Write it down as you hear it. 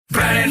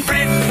and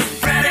Brit.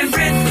 Brad and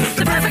Brit,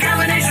 the perfect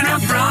combination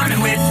of brawn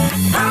and wit.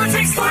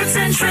 Politics, sports,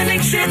 and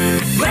trending shit.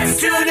 Let's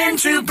tune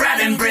into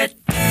Brad and Brit.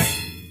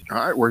 All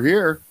right, we're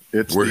here.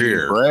 We're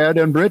here. Brad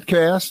and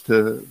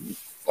Britcast,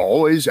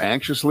 always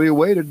anxiously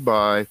awaited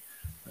by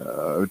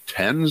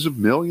tens of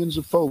millions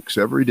of folks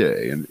every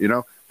day. And, you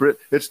know, Brit,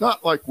 it's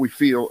not like we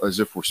feel as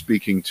if we're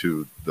speaking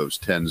to those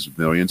tens of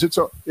millions.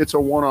 It's a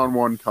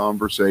one-on-one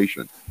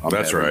conversation.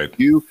 That's right.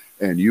 You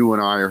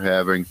and I are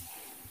having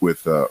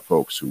with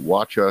folks who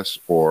watch us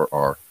or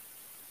are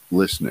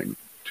listening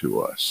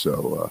to us.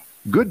 So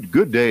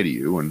good day to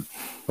you, and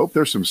hope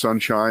there's some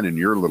sunshine in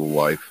your little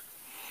life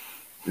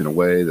in a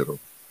way that'll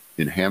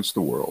enhance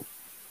the world.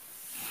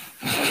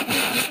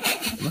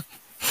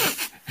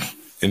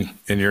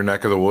 In your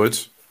neck of the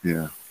woods?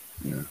 Yeah.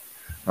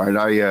 All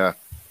right,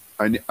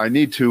 I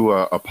need to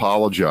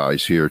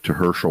apologize here to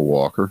Herschel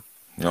Walker.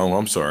 Oh,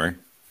 I'm sorry.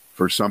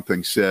 For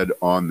something said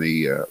on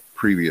the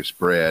previous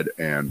Brad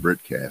and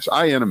Britcast.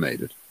 I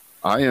intimated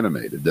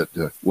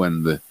that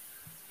when the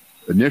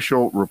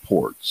initial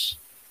reports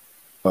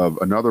of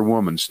another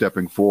woman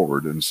stepping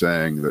forward and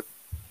saying that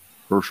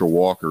Herschel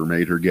Walker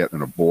made her get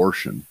an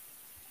abortion,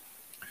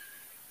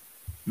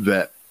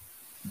 that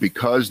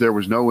because there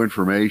was no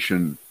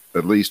information,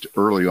 at least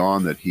early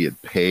on, that he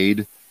had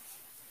paid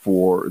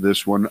for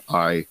this one,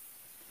 I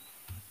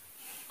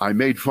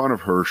made fun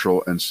of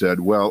Herschel and said,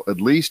 well,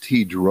 at least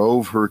he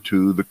drove her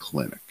to the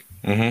clinic.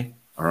 Mm-hmm.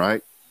 All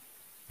right.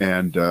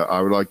 And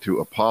I would like to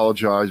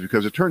apologize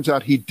because it turns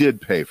out he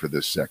did pay for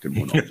this second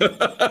one.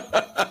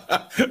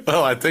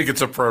 Well, I think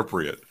it's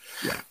appropriate.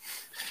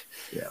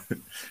 Yeah.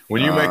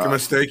 When you make a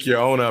mistake, you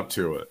own up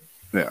to it.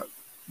 Yeah.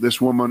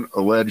 This woman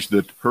alleged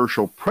that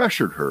Herschel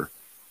pressured her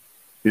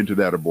into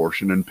that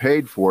abortion and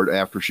paid for it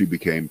after she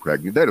became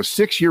pregnant. They had a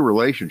 6-year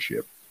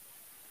relationship.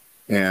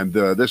 And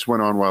this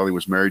went on while he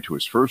was married to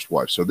his first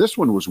wife. So this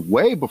one was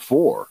way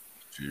before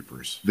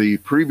the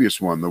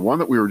previous one. The one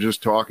that we were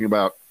just talking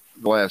about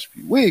the last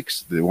few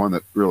weeks, the one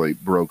that really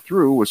broke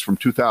through, was from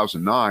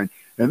 2009.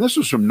 And this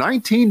was from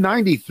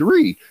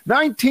 1993.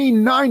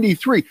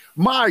 1993.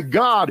 My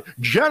God,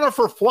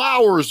 Jennifer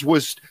Flowers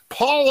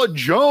Paula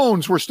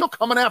Jones were still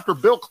coming after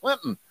Bill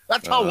Clinton.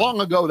 That's how long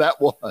ago that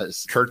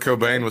was. Kurt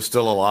Cobain was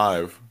still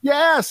alive.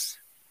 Yes.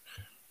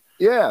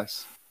 God.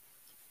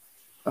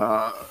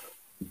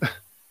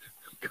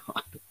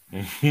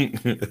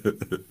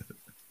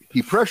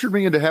 He pressured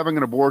me into having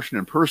an abortion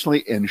and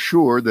personally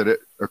ensured that it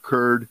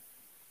occurred.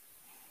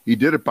 He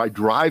did it by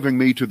driving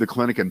me to the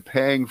clinic and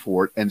paying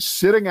for it and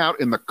sitting out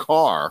in the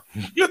car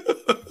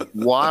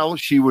while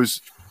she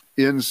was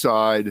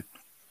inside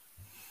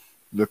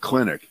the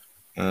clinic.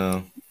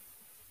 You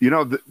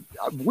know,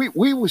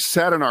 we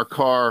sat in our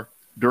car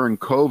during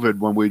COVID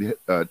when we'd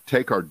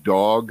take our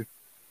dog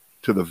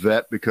to the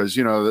vet because,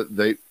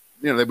 they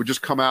would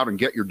just come out and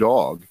get your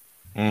dog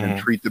and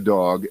treat the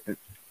dog.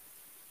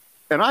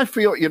 And I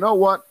feel, you know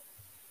what?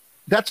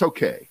 That's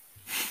okay.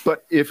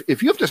 But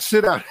if you have to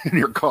sit out in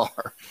your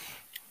car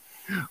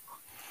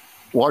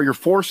while you're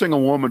forcing a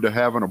woman to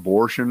have an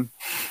abortion,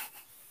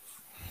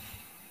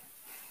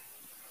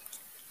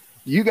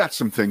 you got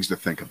some things to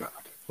think about.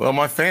 Well,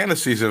 my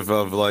fantasies of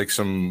like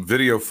some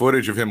video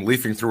footage of him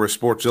leafing through a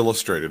Sports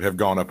Illustrated have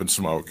gone up in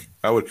smoke.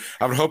 I would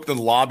hope in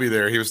the lobby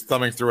there he was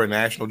thumbing through a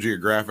National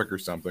Geographic or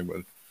something,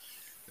 but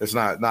it's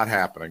not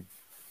happening.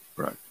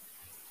 Right.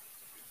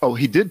 Oh,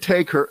 he did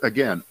take her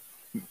again.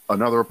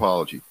 Another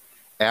apology.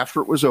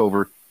 After it was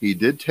over, he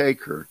did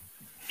take her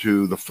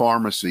to the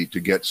pharmacy to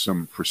get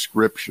some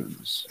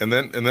prescriptions. And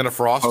then a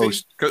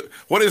Frosty.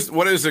 What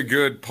is a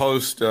good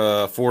post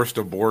forced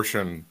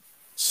abortion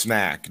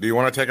snack? Do you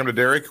want to take him to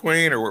Dairy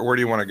Queen, or where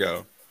do you want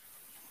to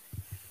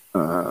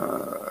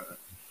go?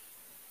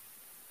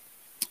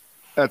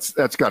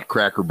 That's got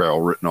Cracker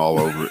Barrel written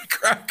all over it.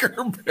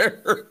 Cracker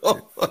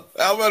Barrel.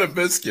 How about a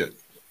biscuit?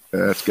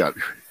 That's got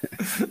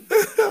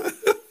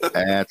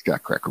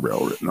Cracker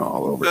Barrel written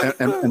all over it.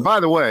 And by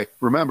the way,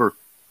 remember,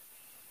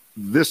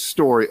 this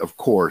story, of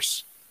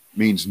course,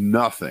 means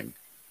nothing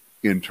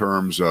in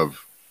terms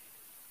of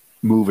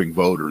moving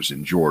voters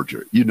in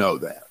Georgia. You know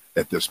that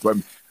at this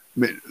point.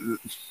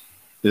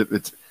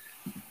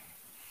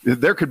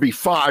 There could be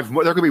five.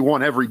 There could be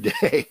one every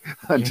day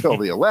until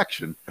the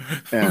election,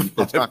 and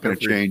it's not going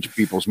to change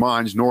people's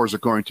minds, nor is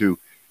it going to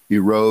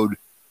erode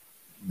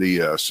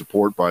the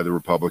support by the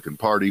Republican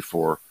Party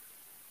for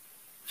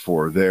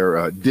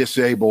their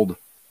disabled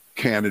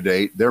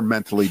candidate, their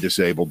mentally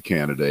disabled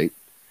candidate.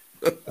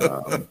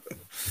 Now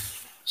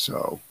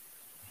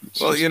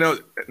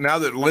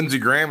that Lindsey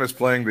Graham is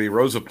playing the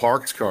Rosa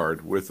Parks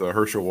card with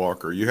Herschel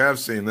Walker, you have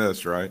seen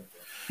this, right?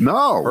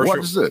 No, what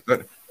is it?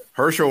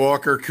 Herschel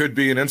Walker could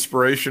be an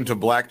inspiration to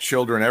black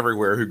children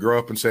everywhere who grow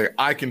up and say,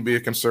 I can be a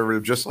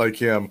conservative just like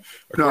him,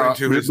 according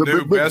to his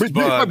new best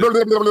bud.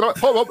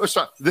 Hold on,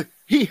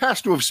 he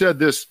has to have said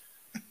this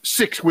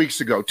 6 weeks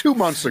ago, 2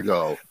 months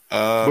ago.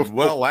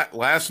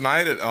 Last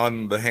night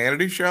on the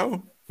Hannity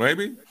show,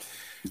 maybe.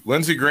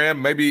 Lindsey Graham,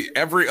 maybe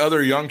every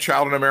other young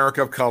child in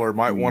America of color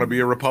might want to be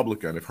a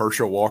Republican if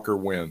Herschel Walker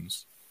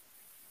wins.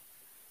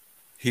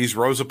 He's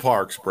Rosa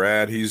Parks,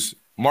 Brad. He's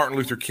Martin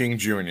Luther King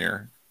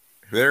Jr.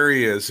 There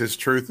he is. His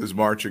truth is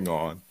marching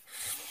on.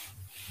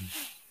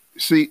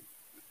 See,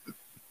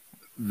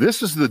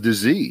 this is the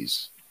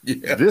disease.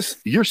 Yeah.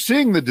 You're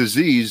seeing the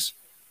disease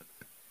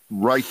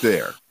right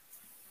there.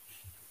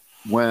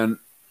 When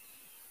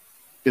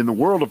in the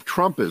world of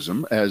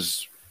Trumpism,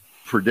 as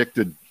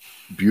predicted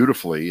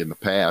beautifully in the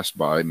past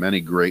by many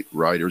great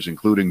writers,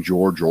 including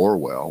George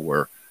Orwell,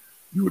 where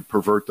you would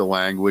pervert the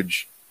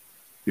language,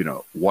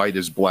 white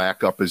is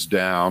black, up is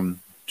down,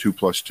 2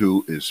 +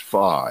 2 is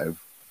 5.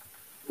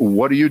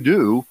 What do you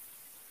do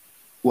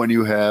when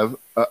you have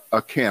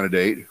a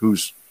candidate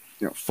who's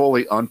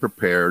fully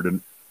unprepared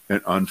and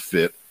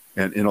unfit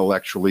and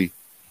intellectually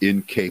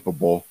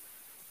incapable?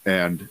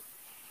 And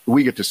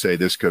we get to say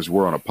this because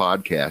we're on a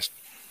podcast,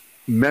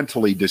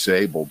 mentally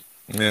disabled,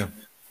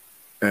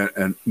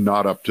 and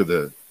not up to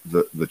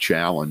the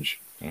challenge,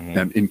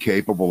 and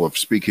incapable of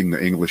speaking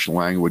the English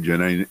language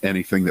and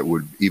anything that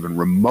would even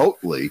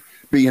remotely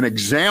be an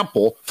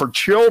example for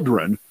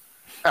children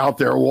out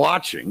there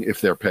watching if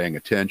they're paying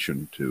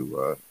attention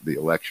to the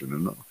election.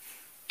 And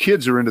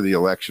kids are into the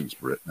elections,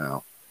 Britt,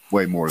 now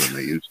way more than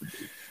they used to be.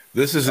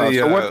 This is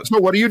so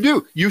what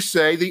do? You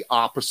say the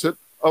opposite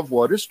of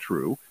what is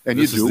true, and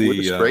you do it with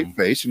a straight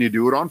face, and you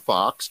do it on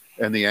Fox,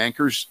 and the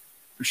anchors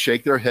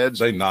shake their heads.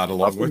 They nod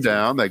along up with and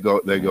down. They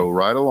go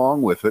right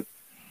along with it.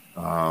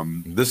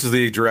 This is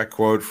the direct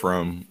quote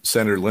from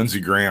Senator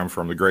Lindsey Graham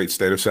from the great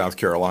state of South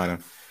Carolina.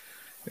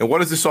 And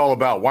what is this all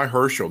about? Why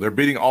Herschel? They're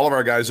beating all of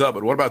our guys up,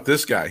 but what about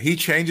this guy? He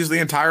changes the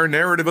entire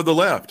narrative of the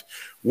left.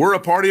 We're a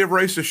party of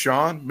racists,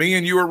 Sean. Me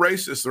and you are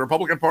racist. The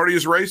Republican Party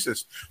is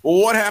racist.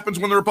 Well, what happens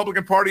when the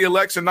Republican Party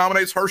elects and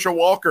nominates Herschel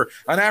Walker,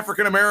 an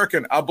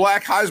African-American, a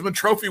black Heisman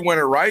Trophy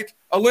winner, right?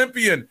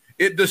 Olympian.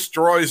 It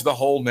destroys the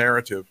whole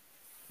narrative.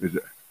 Is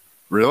it?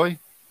 Really?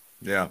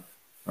 Yeah.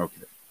 Okay.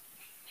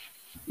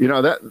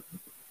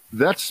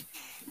 That's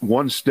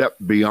one step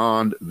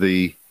beyond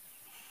the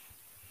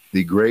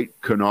great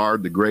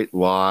canard, the great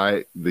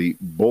lie, the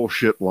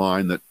bullshit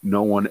line that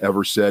no one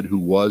ever said who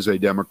was a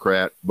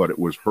Democrat, but it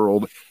was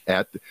hurled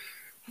at.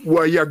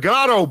 Well, you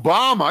got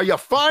Obama. You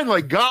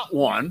finally got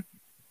one.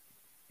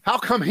 How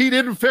come he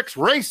didn't fix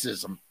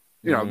racism?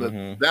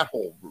 That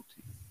whole routine.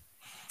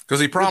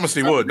 Because he promised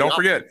he would. Don't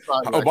forget,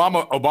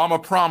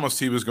 Obama promised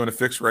he was going to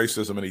fix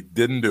racism, and he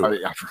didn't do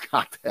it. I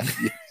forgot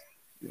that.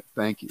 Yeah,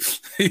 thank you.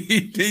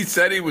 He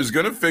said he was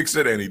going to fix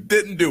it, and he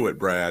didn't do it,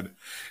 Brad.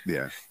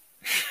 Yeah.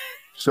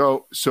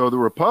 So the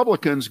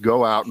Republicans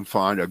go out and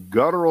find a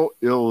guttural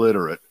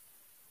illiterate,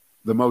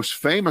 the most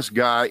famous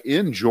guy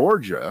in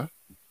Georgia,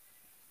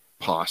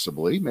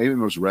 possibly, maybe the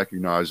most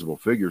recognizable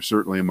figure,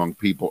 certainly among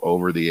people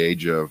over the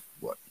age of,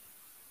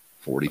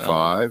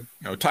 45?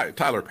 No,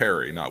 Tyler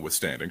Perry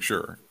notwithstanding,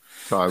 sure.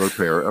 Tyler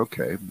Perry,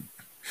 okay.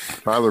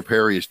 Tyler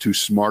Perry is too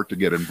smart to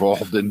get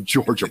involved in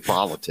Georgia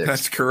politics.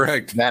 That's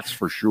correct. That's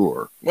for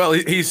sure. Well,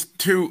 he's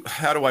too,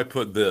 how do I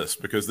put this?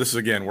 Because this is,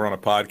 again, we're on a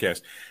podcast.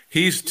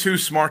 He's too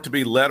smart to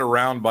be led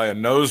around by a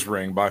nose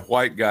ring by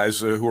white guys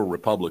who are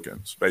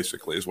Republicans,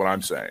 basically, is what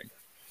I'm saying.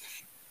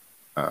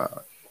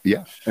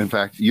 Yeah. In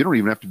fact, you don't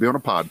even have to be on a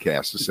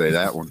podcast to say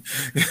that one.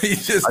 I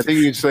think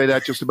you can say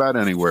that just about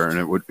anywhere, and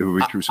it would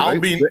be true. So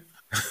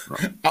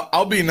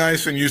I'll be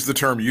nice and use the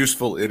term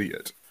useful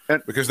idiot,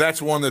 because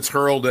that's one that's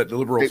hurled at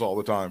liberals all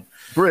the time.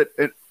 Britt,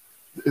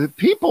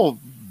 people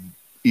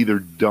either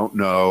don't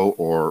know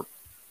or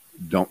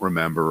don't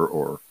remember,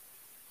 or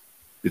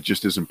it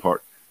just isn't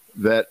part,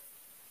 that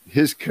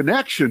his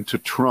connection to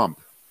Trump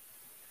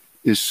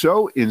is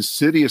so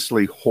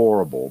insidiously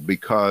horrible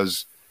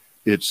because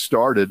it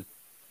started,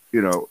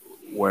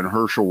 when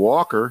Herschel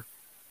Walker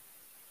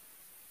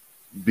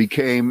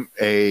became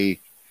an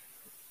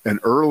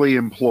early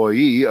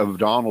employee of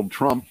Donald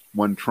Trump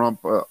when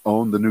Trump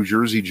owned the New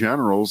Jersey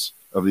Generals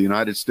of the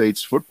United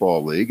States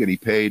Football League, and he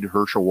paid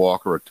Herschel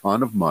Walker a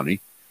ton of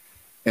money.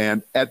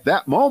 And at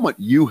that moment,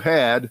 you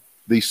had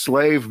the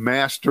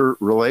slave-master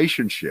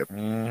relationship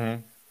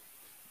in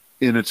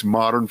its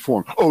modern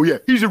form. Oh, yeah,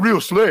 he's a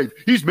real slave.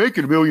 He's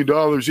making $1 million.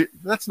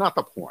 That's not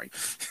the point.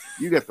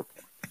 You get the point.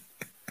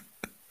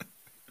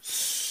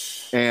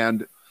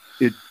 And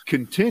it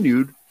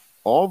continued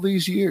all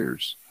these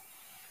years.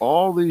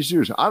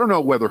 I don't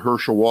know whether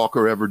Herschel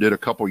Walker ever did a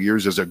couple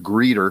years as a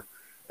greeter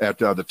at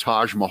the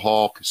Taj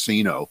Mahal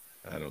Casino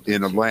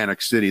in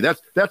Atlantic City.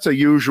 That's a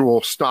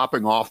usual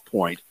stopping off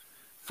point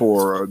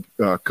for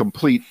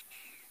complete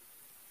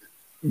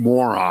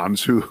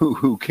morons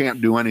who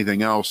can't do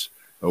anything else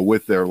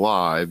with their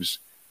lives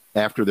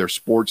after their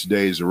sports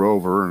days are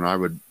over. And I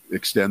would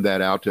extend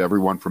that out to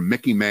everyone from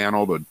Mickey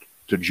Mantle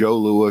to Joe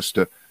Louis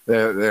to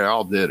they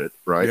all did it,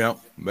 right? Yeah,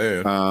 they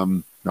did.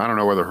 I don't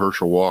know whether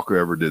Herschel Walker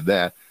ever did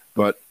that,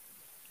 but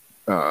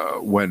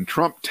when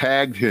Trump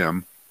tagged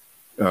him,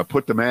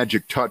 put the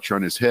magic touch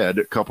on his head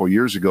a couple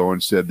years ago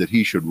and said that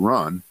he should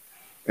run,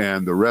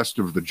 and the rest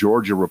of the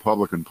Georgia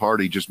Republican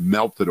Party just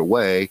melted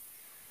away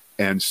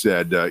and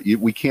said,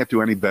 we can't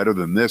do any better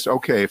than this.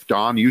 Okay, if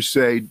Don, you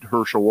say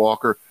Herschel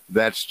Walker,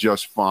 that's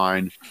just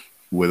fine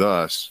with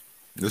us.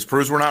 This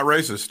proves we're not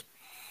racist.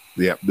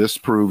 Yeah, this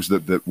proves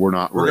that we're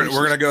not We're racist.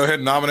 going to go ahead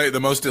and nominate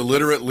the most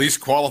illiterate, least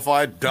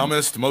qualified,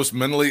 dumbest, most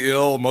mentally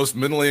ill, most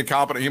mentally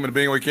incompetent human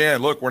being we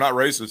can. Look, we're not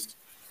racist.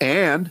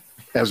 And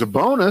as a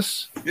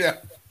bonus, Yeah.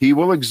 he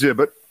will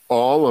exhibit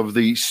all of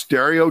the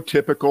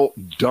stereotypical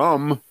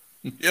dumb,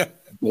 Yeah.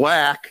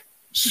 black,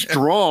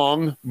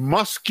 strong,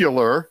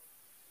 muscular,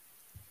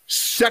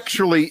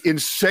 sexually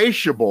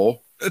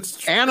insatiable,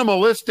 It's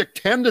animalistic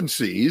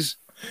tendencies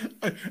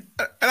and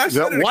I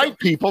said that white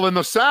people in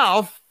the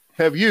South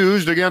have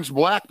used against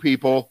black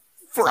people.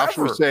 How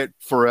should we forever. say it?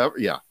 Forever.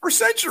 Yeah. For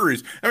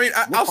centuries. I mean,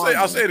 I'll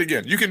fine, say it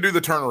again. You can do the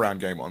turnaround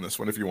game on this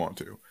one if you want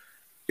to.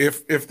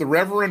 If the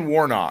Reverend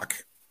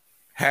Warnock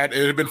had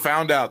been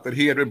found out that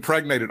he had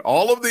impregnated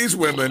all of these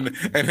women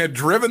and had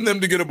driven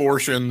them to get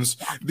abortions,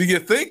 do you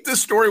think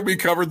this story will be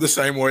covered the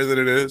same way that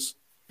it is?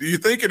 Do you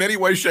think in any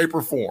way, shape,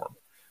 or form?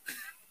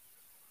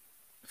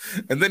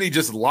 And then he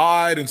just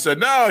lied and said,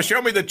 no,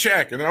 show me the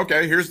check. And then,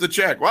 okay, here's the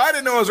check. Well, I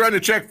didn't know I was writing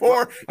a check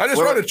for. I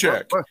just wrote a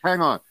check.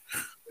 Hang on.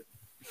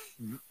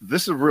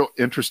 This is a real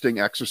interesting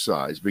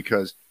exercise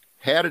because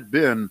had it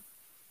been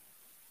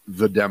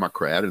the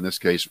Democrat, in this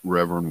case,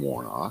 Reverend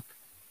Warnock,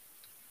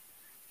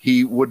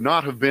 he would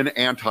not have been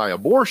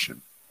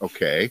anti-abortion,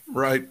 okay,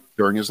 Right.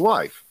 during his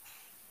life.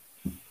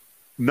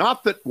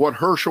 Not that what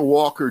Herschel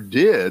Walker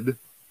did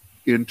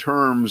in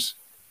terms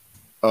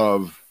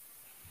of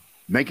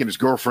making his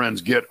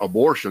girlfriends get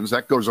abortions,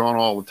 that goes on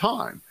all the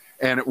time.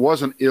 And it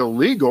wasn't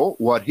illegal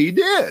what he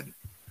did.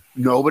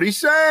 Nobody's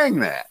saying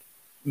that.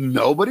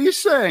 Nobody's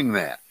saying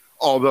that.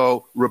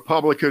 Although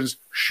Republicans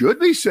should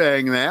be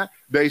saying that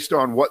based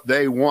on what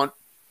they want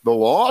the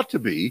law to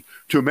be,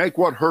 to make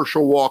what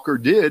Herschel Walker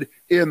did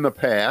in the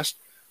past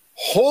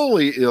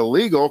wholly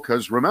illegal,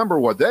 because remember,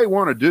 what they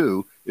want to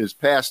do is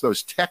pass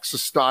those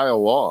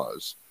Texas-style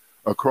laws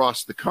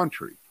across the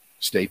country,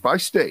 state by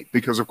state,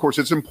 because, of course,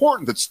 it's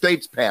important that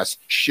states pass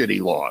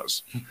shitty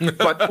laws.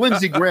 But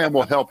Lindsey Graham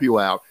will help you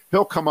out.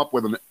 He'll come up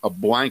with a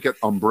blanket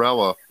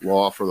umbrella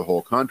law for the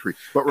whole country.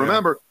 But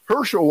remember,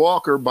 Herschel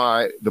Walker,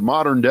 by the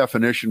modern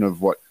definition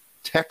of what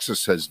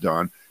Texas has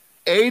done,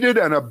 aided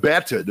and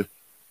abetted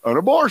an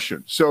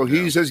abortion. So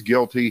he's as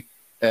guilty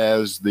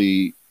as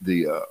the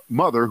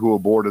mother who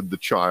aborted the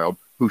child,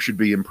 who should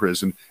be in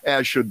prison,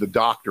 as should the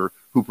doctor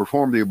who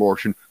performed the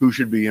abortion, who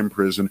should be in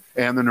prison,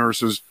 and the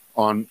nurses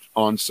on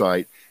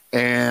site,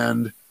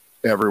 and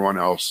everyone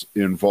else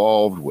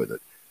involved with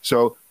it.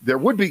 So there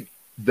would be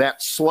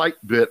that slight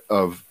bit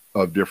of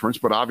difference,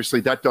 but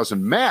obviously that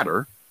doesn't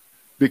matter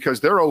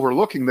because they're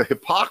overlooking the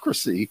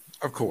hypocrisy,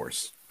 Of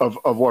course. of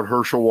what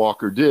Herschel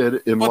Walker did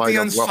in But light the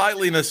of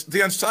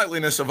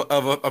unsightliness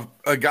of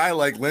a guy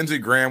like Lindsey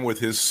Graham with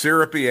his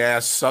syrupy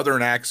ass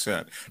Southern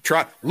accent.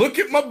 Look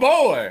at my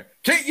boy.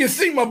 Can't you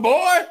see my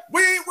boy?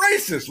 We ain't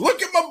racist.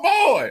 Look at my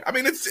boy. I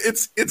mean,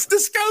 it's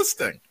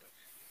disgusting.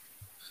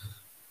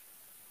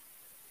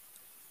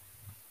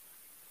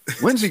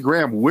 Lindsey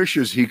Graham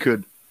wishes he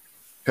could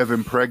have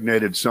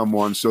impregnated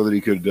someone so that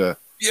he could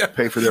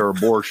pay for their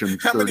abortion.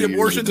 How many 30 years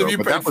abortions ago, have you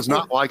but paid that was for?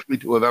 not likely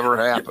to have ever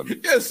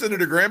happened. Yes,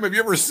 Senator Graham. Have you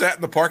ever sat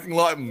in the parking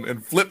lot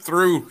and flipped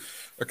through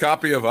a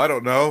copy of, I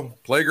don't know,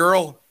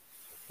 Playgirl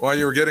while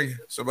you were getting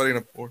somebody in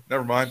a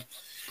never mind.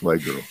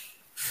 Playgirl.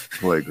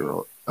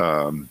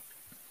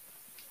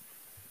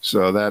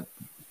 So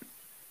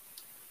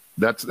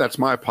that's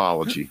my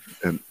apology.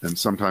 And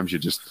sometimes you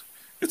just.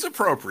 It's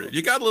appropriate.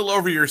 You got a little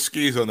over your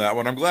skis on that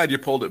one. I'm glad you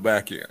pulled it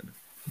back in.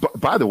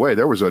 By the way,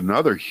 there was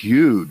another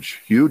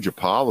huge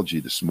apology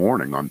this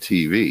morning on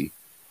TV.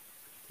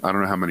 I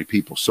don't know how many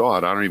people saw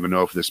it. I don't even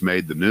know if this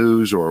made the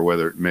news or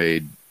whether it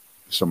made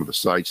some of the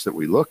sites that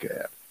we look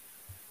at.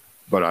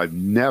 But I've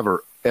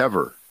never,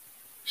 ever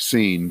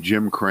seen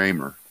Jim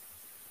Cramer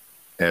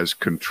as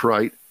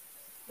contrite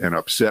and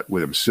upset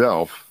with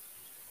himself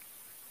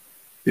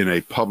in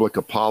a public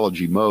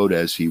apology mode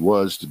as he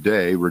was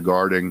today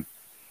regarding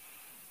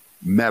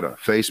Meta,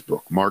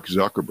 Facebook, Mark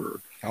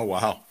Zuckerberg. Oh,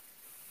 wow.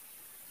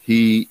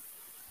 He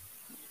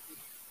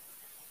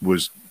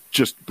was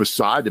just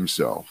beside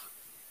himself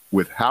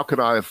with how could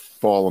I have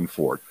fallen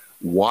for it?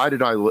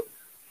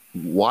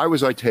 Why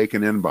was I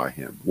taken in by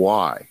him?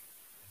 Why?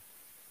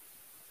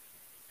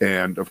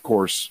 And of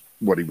course,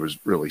 what he was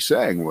really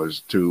saying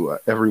was to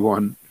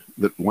everyone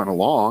that went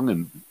along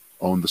and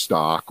owned the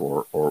stock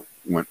or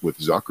went with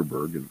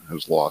Zuckerberg and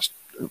has lost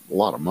a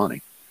lot of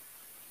money.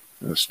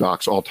 The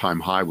stock's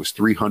all-time high was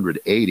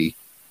 380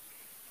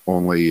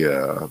 only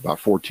about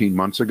 14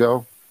 months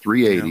ago.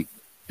 380. Yeah.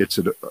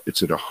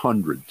 It's at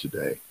 100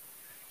 today.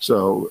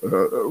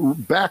 So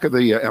back of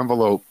the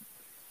envelope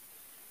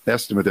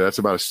estimate, that's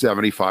about a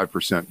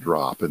 75%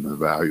 drop in the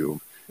value,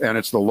 and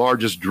it's the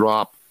largest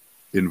drop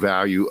in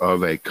value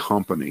of a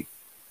company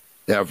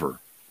ever.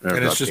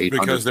 And it's just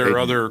because there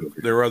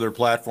are other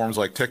platforms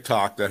like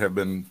TikTok that have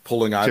been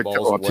pulling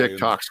eyeballs away.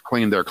 TikTok's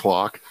cleaned their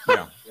clock.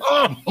 Yeah.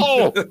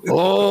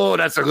 oh,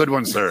 that's a good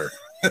one, sir.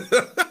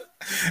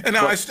 And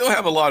now I still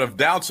have a lot of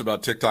doubts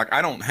about TikTok.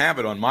 I don't have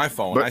it on my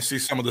phone. I see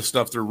some of the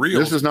stuff they're real.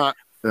 This is not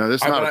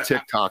This is not a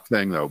TikTok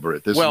thing, though,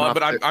 Britt.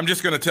 I'm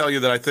just going to tell you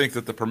that I think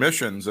that the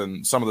permissions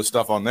and some of the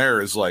stuff on there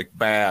is like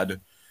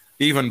bad,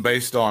 even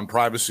based on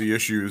privacy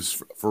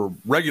issues for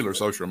regular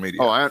social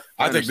media. I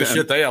think the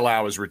shit they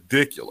allow is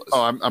ridiculous.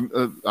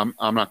 I'm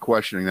not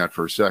questioning that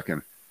for a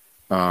second,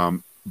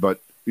 but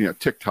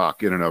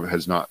TikTok in and of it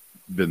has not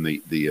been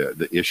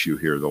the issue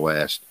here the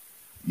last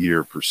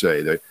year per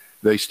se.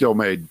 They still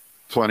made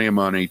plenty of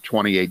money,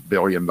 $28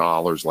 billion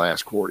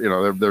last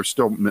quarter. They're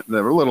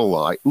a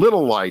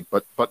little light,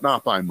 but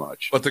not by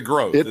much. But the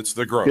growth, it's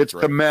the growth. It's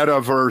right? The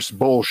metaverse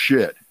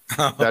bullshit.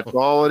 That's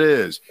all it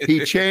is.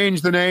 He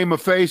changed the name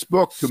of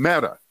Facebook to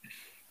Meta.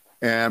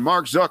 And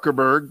Mark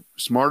Zuckerberg,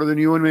 smarter than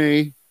you and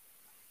me,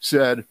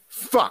 said,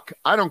 fuck,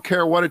 I don't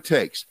care what it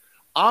takes.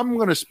 I'm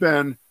going to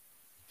spend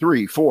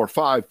 $3, $4,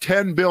 $5,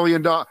 $10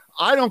 billion.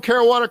 I don't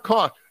care what it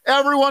costs.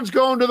 Everyone's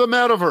going to the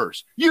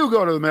metaverse. You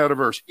go to the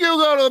metaverse. You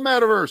go to the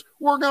metaverse.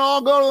 We're going to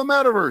all go to the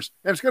metaverse.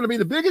 And it's going to be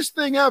the biggest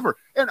thing ever.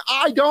 And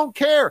I don't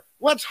care.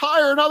 Let's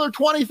hire another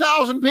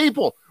 20,000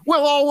 people.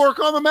 We'll all work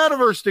on the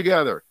metaverse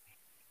together.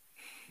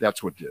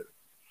 That's what did it.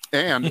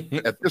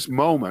 And at this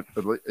moment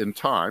in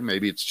time,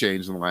 maybe it's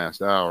changed in the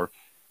last hour,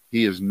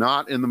 he is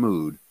not in the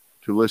mood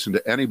to listen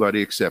to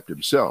anybody except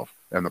himself.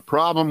 And the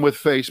problem with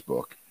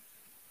Facebook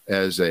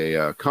as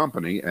a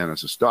company and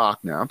as a stock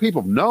now,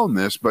 people have known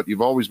this, but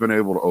you've always been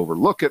able to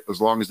overlook it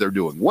as long as they're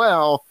doing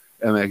well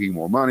and making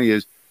more money,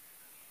 is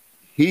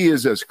he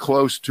is as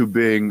close to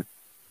being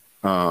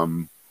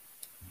President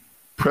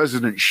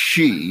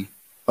Xi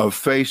of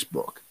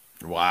Facebook.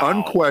 Wow.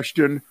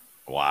 Unquestioned.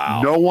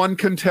 Wow. No one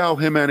can tell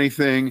him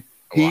anything.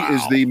 He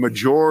is the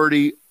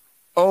majority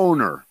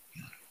owner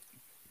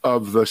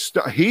of the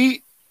stock.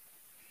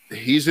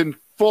 He's in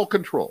full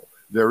control.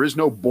 There is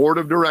no board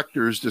of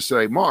directors to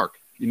say, Mark,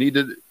 you need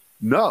to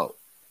know.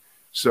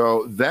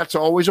 So that's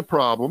always a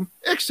problem,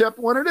 except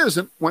when it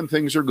isn't, when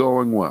things are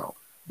going well.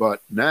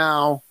 But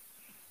now,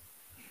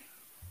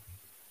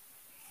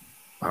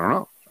 I don't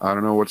know. I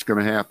don't know what's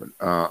going to happen.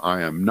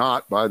 I am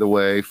not, by the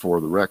way, for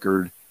the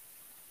record,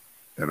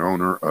 an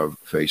owner of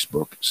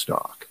Facebook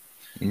stock.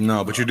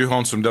 No, but you do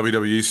own some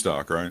WWE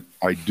stock, right?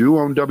 I do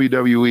own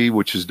WWE,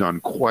 which has done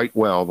quite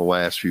well the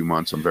last few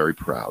months. I'm very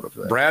proud of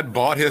that. Brad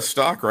bought his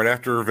stock right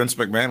after Vince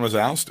McMahon was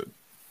ousted.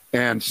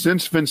 And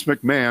since Vince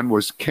McMahon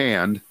was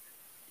canned,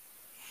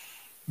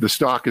 the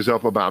stock is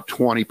up about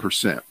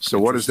 20%. So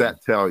what does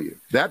that tell you?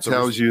 That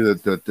tells you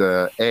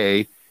that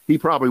A, he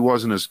probably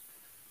wasn't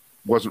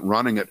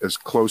running it as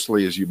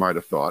closely as you might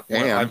have thought.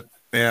 Well,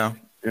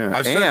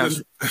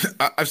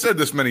 I've said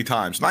this many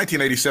times.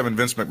 1987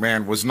 Vince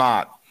McMahon was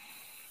not,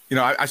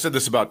 I said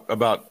this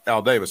about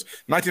Al Davis.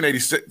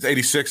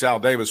 1986 Al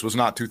Davis was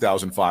not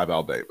 2005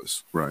 Al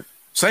Davis. Right.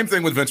 Same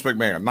thing with Vince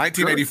McMahon.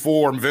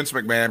 1984 Vince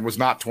McMahon was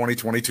not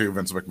 2022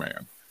 Vince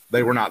McMahon.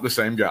 They were not the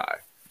same guy.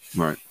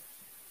 Right.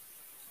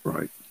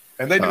 Right.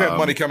 And they do have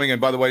money coming in.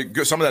 By the way,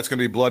 some of that's going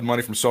to be blood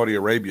money from Saudi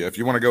Arabia. If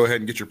you want to go ahead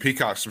and get your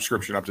Peacock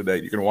subscription up to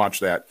date, you can watch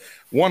that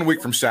 1 week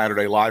from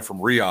Saturday, live from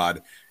Riyadh.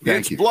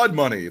 It's blood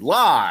money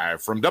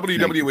live from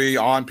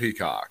WWE on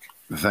Peacock.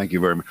 Thank you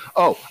very much.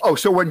 Oh,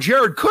 so when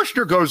Jared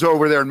Kushner goes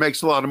over there and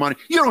makes a lot of money,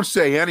 you don't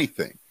say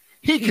anything.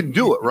 He can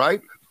do it,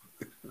 right?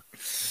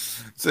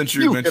 Since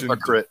you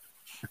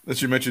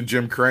mentioned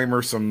Jim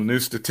Cramer, some new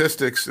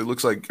statistics. It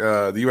looks like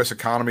the U.S.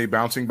 economy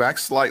bouncing back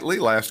slightly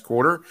last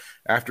quarter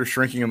after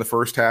shrinking in the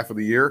first half of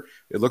the year.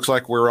 It looks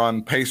like we're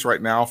on pace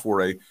right now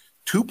for a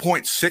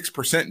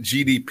 2.6%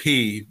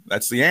 GDP.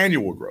 That's the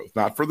annual growth,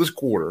 not for this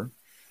quarter.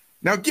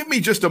 Now, give me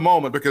just a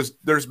moment, because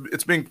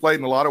it's being played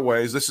in a lot of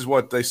ways. This is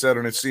what they said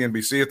on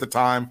CNBC at the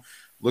time.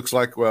 Looks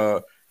like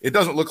it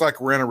doesn't look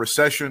like we're in a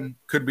recession.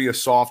 Could be a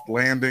soft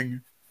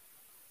landing.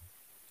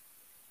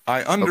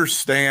 I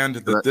understand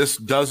that this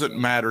doesn't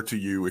matter to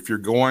you if you're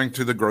going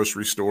to the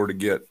grocery store to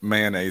get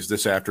mayonnaise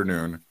this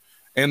afternoon,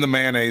 and the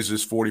mayonnaise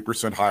is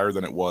 40% higher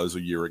than it was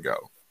a year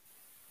ago.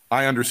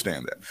 I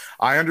understand that.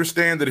 I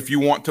understand that if you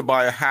want to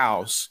buy a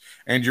house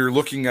and you're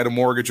looking at a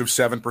mortgage of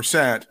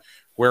 7%,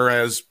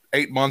 whereas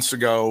 8 months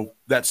ago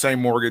that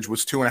same mortgage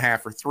was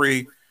 2.5 or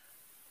 3,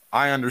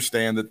 I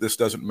understand that this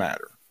doesn't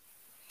matter.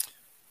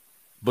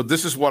 But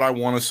this is what I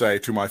want to say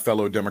to my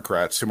fellow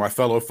Democrats, to my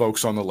fellow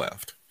folks on the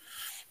left.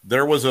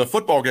 There was a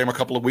football game a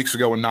couple of weeks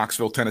ago in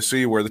Knoxville,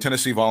 Tennessee, where the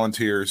Tennessee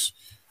Volunteers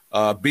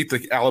beat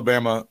the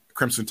Alabama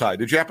Crimson Tide.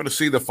 Did you happen to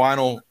see the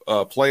final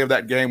play of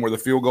that game where the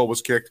field goal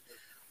was kicked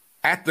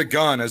at the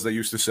gun, as they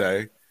used to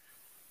say,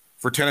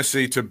 for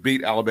Tennessee to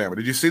beat Alabama?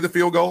 Did you see the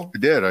field goal? I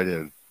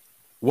did.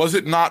 Was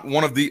it not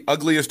one of the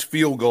ugliest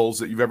field goals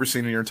that you've ever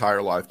seen in your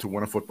entire life to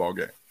win a football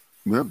game?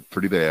 Yeah,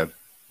 pretty bad.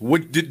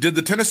 Did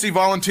the Tennessee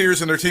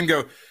Volunteers and their team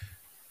go,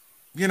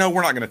 we're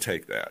not going to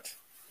take that?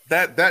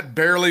 That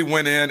barely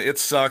went in. It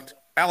sucked.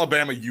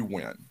 Alabama, you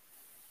win.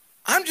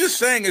 I'm just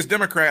saying, as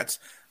Democrats,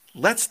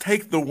 let's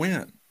take the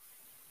win,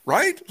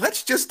 right?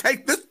 Let's just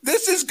take this.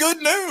 This is good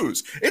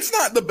news. It's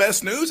not the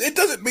best news. It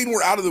doesn't mean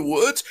we're out of the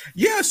woods.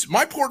 Yes,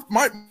 my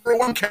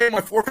 401k,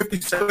 my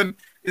 457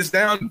 is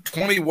down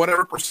 20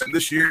 whatever %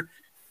 this year.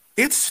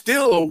 It's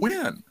still a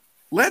win.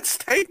 let's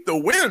take the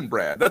win,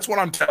 Brad. That's what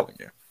I'm telling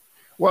you.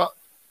 Well,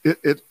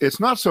 it's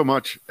not so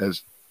much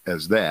as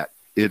that.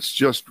 It's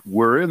just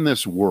we're in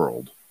this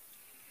world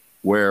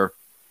where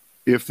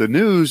if the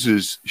news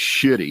is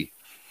shitty,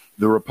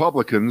 the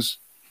Republicans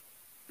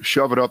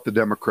shove it up the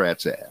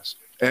Democrats' ass.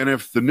 And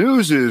if the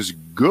news is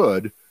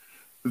good,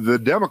 the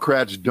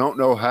Democrats don't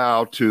know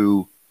how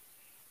to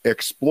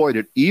exploit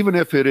it, even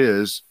if it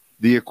is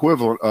the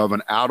equivalent of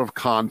an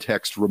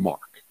out-of-context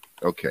remark,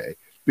 okay?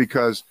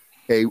 Because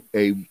a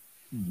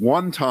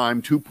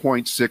one-time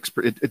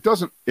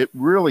 2.6, it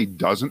really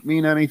doesn't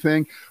mean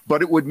anything,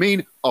 but it would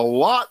mean a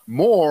lot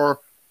more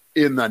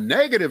in the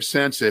negative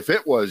sense if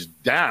it was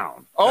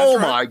down. Oh,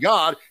 right. My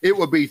God, it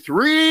would be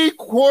 3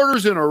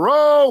 quarters in a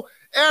row,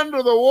 end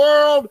of the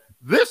world.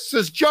 This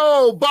is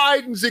Joe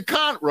Biden's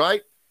economy,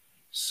 right?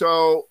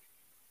 So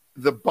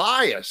the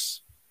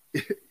bias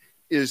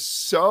is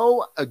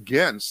so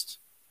against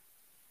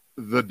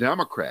the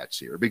Democrats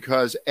here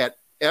because at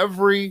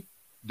every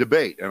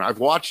debate, and I've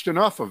watched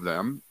enough of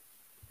them,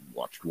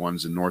 watched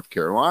ones in North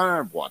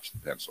Carolina, I've watched the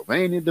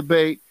Pennsylvania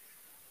debate,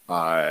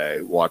 I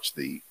watched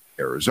the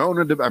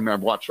Arizona debate, I mean,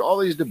 I've watched all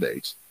these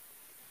debates,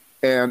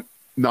 and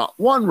not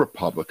one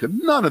Republican,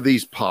 none of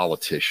these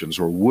politicians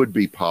or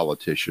would-be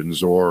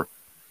politicians or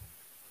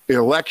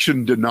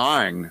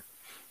election-denying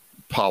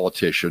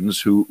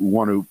politicians who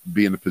want to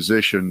be in a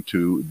position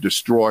to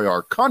destroy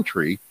our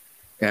country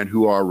and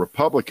who are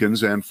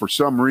Republicans and for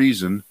some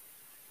reason,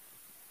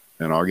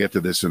 and I'll get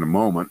to this in a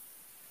moment,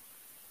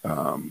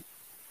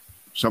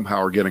 somehow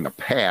are getting a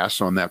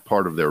pass on that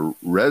part of their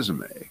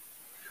resume.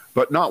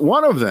 But not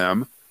one of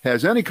them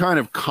has any kind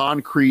of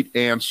concrete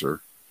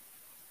answer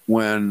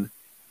when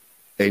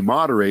a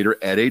moderator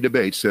at a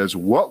debate says,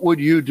 what would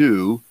you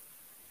do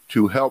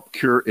to help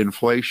cure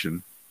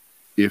inflation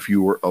if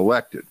you were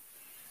elected?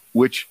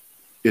 Which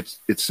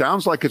it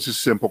sounds like it's a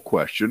simple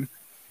question,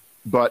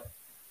 but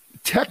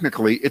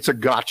technically it's a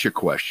gotcha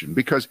question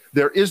because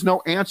there is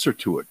no answer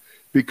to it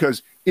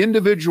because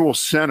individual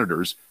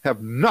senators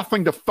have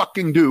nothing to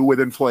fucking do with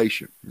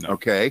inflation. No.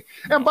 Okay.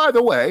 No. And by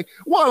the way,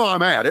 while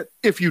I'm at it,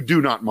 if you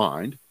do not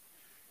mind,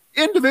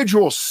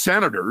 individual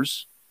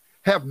senators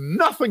have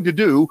nothing to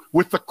do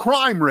with the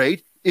crime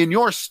rate in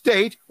your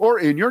state or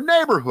in your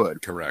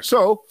neighborhood. Correct.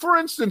 So, for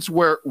instance,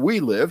 where we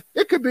live,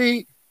 it could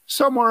be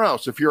somewhere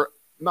else. If you're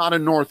not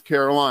in North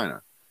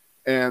Carolina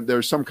and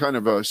there's some kind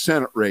of a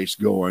Senate race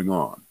going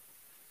on.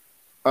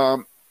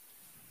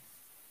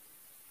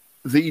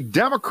 The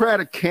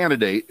Democratic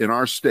candidate in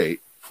our state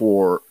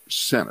for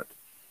Senate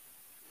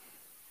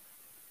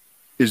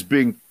is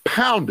being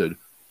pounded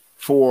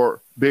for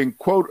being,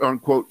 quote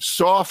unquote,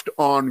 soft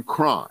on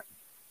crime.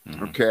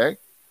 Mm-hmm. Okay.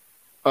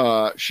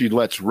 She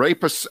lets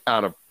rapists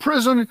out of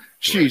prison.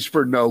 She's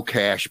for no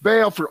cash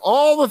bail, for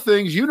all the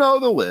things, you know,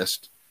 the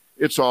list.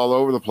 It's all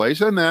over the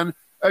place. And then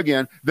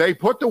again, they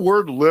put the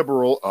word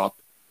liberal up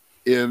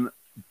in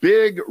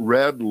big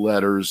red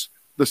letters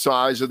the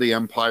size of the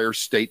Empire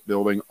State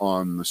Building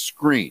on the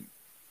screen.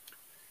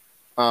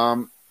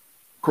 Of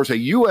course, a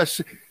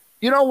U.S.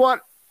 You know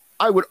what?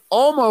 I would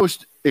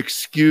almost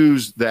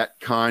excuse that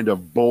kind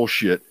of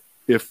bullshit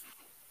if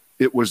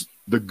it was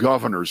the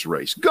governor's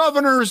race.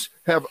 Governors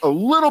have a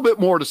little bit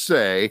more to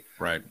say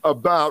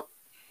about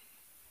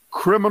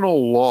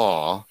criminal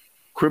law,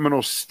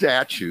 criminal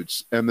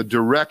statutes, and the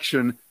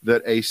direction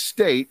that a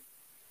state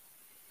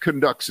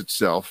conducts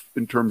itself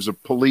in terms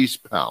of police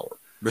power.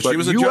 But she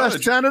was a U.S.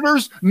 judge.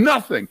 senators,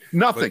 nothing.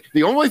 But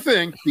the only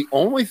thing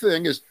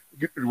is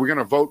we're going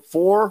to vote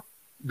for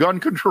gun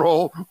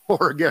control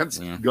or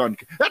against gun.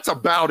 That's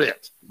about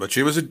it. But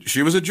she was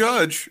a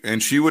judge,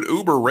 and she would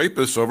Uber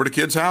rapists over to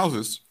kids'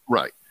 houses.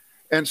 Right.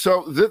 And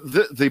so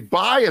the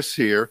bias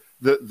here,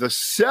 the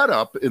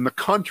setup in the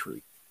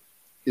country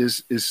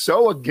is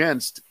so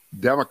against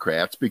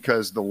Democrats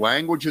because the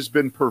language has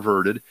been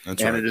perverted.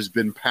 That's and right. It has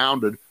been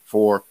pounded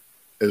for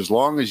as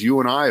long as you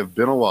and I have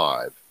been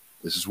alive.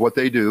 This is what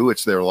they do.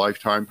 It's their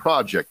lifetime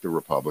project, the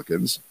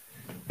Republicans.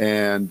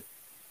 And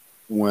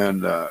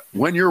when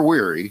you're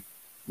weary,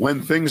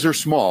 when things are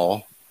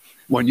small,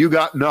 when you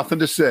got nothing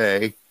to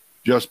say,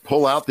 just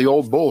pull out the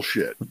old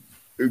bullshit.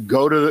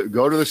 Go to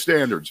the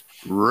standards.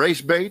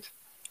 Race bait.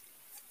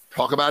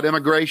 Talk about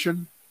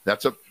immigration.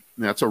 That's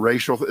a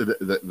racial.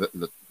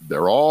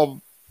 They're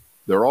all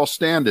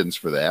stand-ins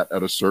for that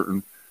at a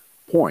certain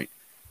point.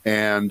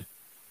 And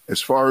as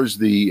far as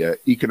the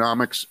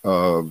economics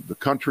of the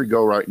country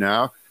go right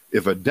now,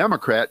 if a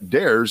Democrat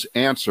dares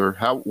answer,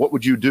 what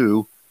would you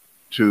do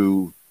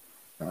to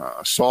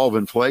solve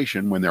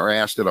inflation when they're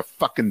asked at a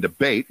fucking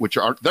debate,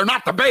 they're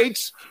not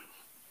debates.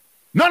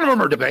 None of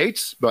them are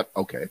debates, but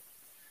okay.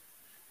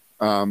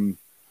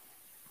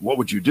 What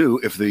would you do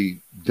if the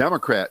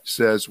Democrat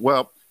says,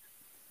 well,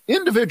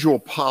 individual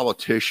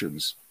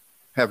politicians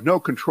have no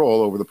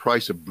control over the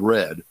price of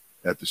bread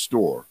at the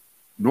store,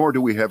 nor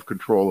do we have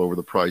control over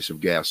the price of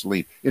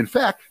gasoline. In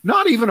fact,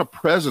 not even a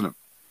president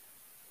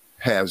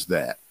has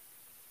that.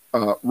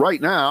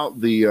 Right now,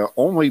 the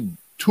only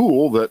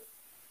tool that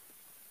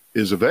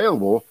is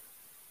available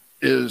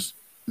is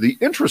the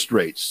interest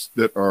rates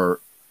that are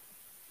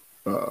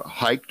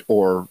hiked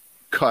or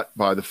cut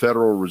by the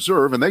Federal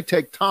Reserve, and they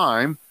take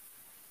time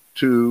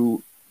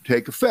to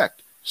take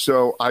effect.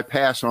 So I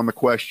pass on the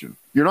question.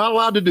 You're not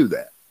allowed to do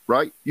that,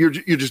 right? You're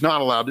just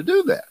not allowed to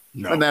do that.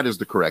 No. And that is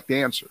the correct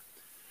answer.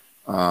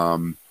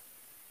 And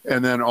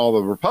then all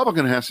the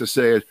Republican has to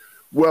say is,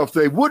 well, if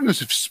they wouldn't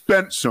have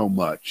spent so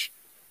much,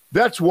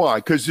 that's why,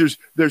 because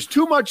there's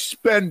too much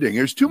spending.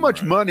 There's too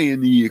much money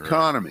in the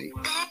economy.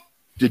 Right.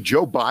 Did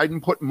Joe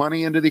Biden put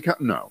money into the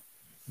economy?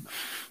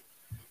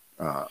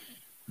 No.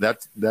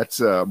 That's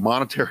a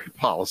monetary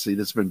policy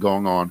that's been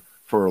going on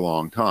for a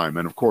long time.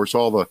 And, of course,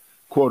 all the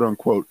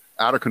quote-unquote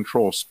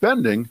out-of-control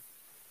spending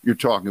you're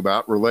talking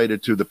about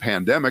related to the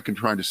pandemic and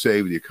trying to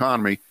save the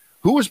economy.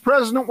 Who was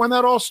president when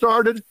that all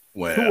started?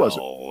 Well, who was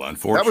it?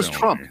 Unfortunately. That was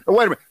Trump. Oh,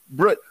 wait a minute.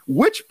 Britt,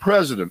 which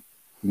president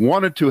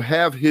wanted to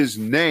have his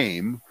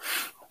name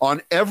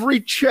on every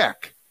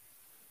check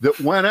that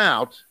went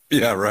out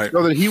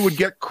so that he would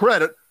get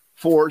credit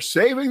for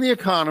saving the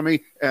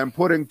economy and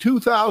putting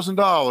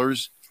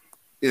 $2,000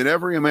 in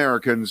every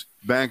American's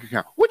bank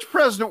account? Which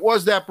president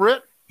was that,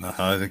 Britt?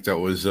 I think that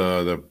was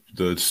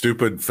the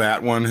stupid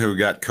fat one who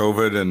got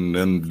COVID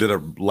and did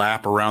a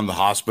lap around the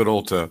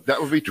hospital to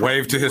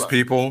wave to his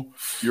people.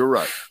 You're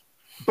right.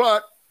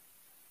 But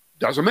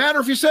doesn't matter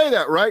if you say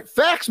that, right?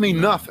 Facts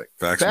mean nothing.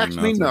 Facts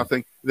mean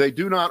nothing. They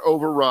do not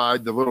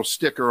override the little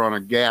sticker on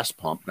a gas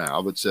pump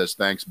now that says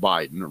 "Thanks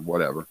Biden" or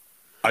whatever.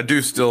 I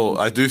do still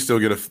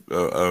get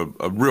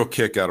a real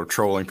kick out of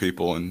trolling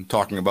people and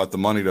talking about the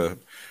money to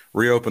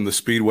reopen the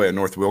Speedway at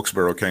North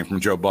Wilkesboro came from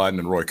Joe Biden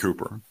and Roy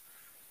Cooper.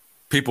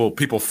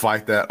 People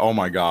fight that. Oh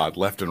my God,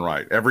 left and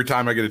right. Every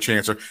time I get a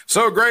chance,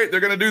 so great. They're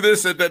going to do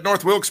this at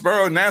North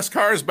Wilkesboro.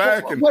 NASCAR's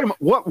back. Wait a minute.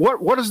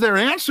 What is their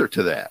answer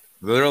to that?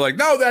 They're like,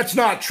 no, that's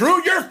not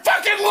true. You're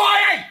fucking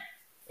lying.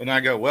 And I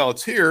go, well,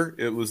 it's here.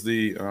 It was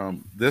the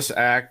this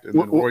act. And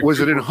then was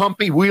it in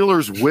Humpy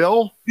Wheeler's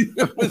will?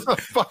 It was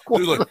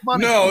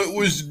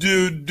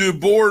the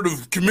board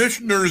of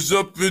commissioners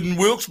up in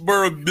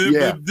Wilkesboro. They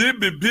had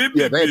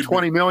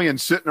 $20 million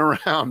sitting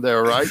around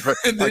there, right?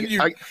 And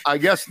then I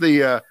guess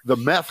the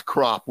meth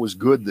crop was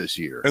good this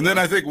year. And then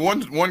I think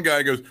one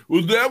guy goes,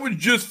 well, that was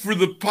just for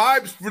the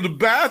pipes for the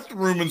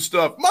bathroom and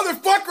stuff.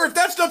 Motherfucker, if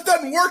that stuff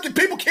doesn't work and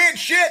people can't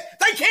shit,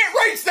 they can't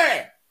race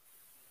there.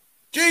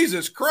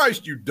 Jesus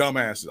Christ, you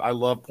dumbasses. I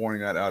love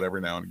pointing that out every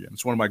now and again.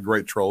 It's one of my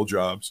great troll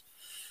jobs,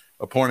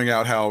 pointing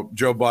out how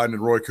Joe Biden and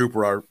Roy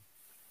Cooper are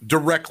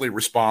directly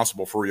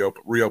responsible for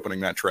reopening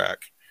that track.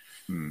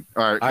 All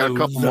right, got a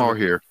couple more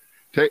here.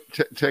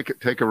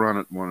 Take a run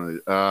at one of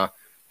these.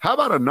 How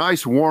about a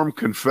nice, warm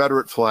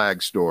Confederate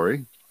flag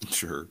story?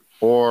 Sure.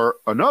 Or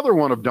another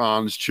one of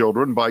Don's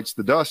children bites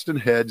the dust and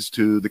heads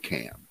to the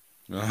can.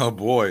 Oh,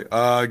 boy.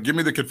 Give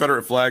me the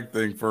Confederate flag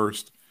thing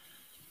first.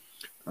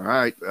 All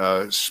right.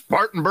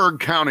 Spartanburg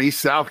County,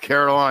 South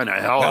Carolina.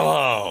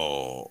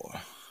 Hello.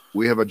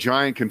 We have a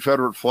giant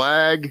Confederate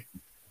flag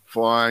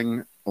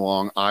flying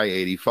along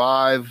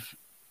I-85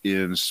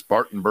 in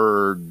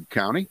Spartanburg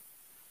County.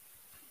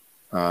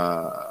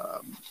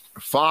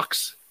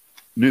 Fox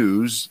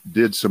News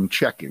did some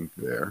checking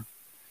there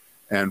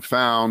and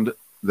found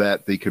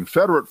that the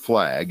Confederate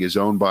flag is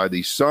owned by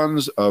the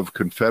Sons of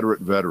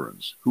Confederate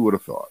Veterans. Who would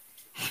have thought?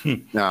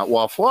 Now,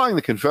 while flying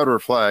the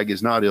Confederate flag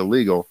is not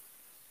illegal,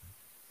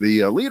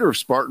 the leader of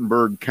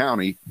Spartanburg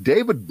County,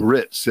 David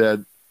Britt,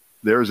 said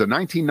there's a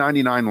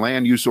 1999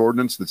 land use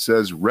ordinance that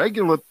says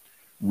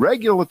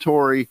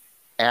regulatory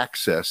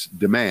access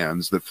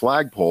demands that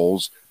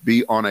flagpoles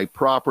be on a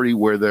property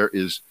where there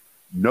is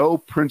no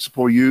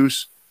principal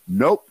use.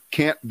 Nope,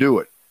 can't do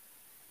it.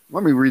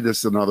 Let me read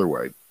this another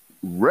way.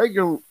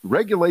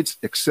 Regulates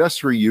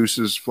accessory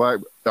uses.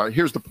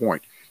 Here's the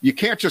point. You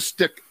can't just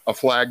stick a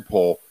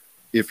flagpole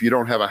if you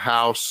don't have a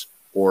house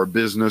or a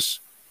business,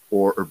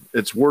 or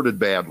it's worded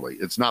badly.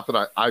 It's not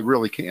that I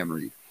really can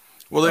read.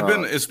 Well, they've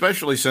been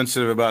especially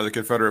sensitive about the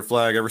Confederate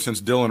flag ever since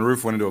Dylan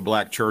Roof went into a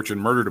black church and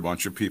murdered a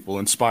bunch of people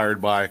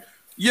inspired by,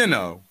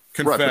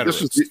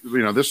 Confederates.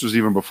 Right, this was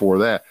even before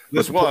that.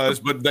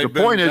 The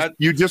point is,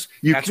 you just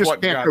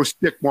can't go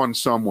stick one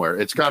somewhere.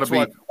 It's got to be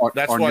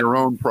on your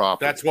own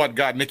property. That's what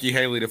got Nikki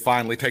Haley to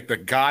finally take the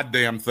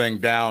goddamn thing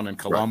down in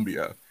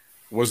Columbia. Right.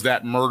 Was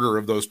that murder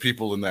of those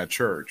people in that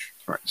church.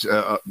 Right.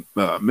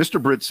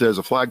 Mr. Britt says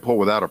a flagpole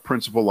without a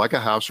principal, like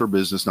a house or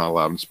business, not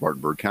allowed in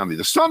Spartanburg County.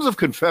 The Sons of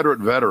Confederate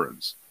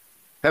Veterans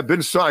have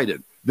been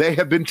cited. They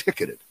have been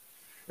ticketed.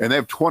 And they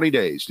have 20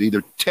 days to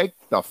either take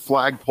the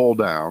flagpole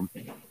down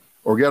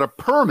or get a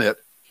permit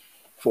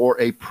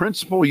for a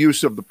principal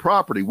use of the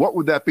property. What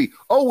would that be?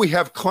 Oh, we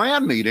have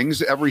Klan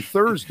meetings every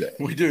Thursday.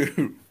 We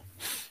do.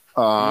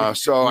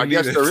 So I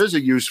guess there is a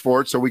use for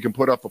it, so we can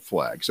put up a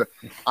flag. So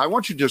I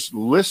want you to just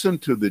listen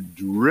to the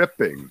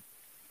dripping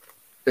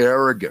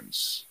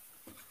arrogance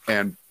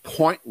and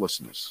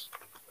pointlessness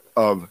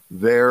of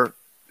their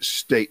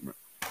statement.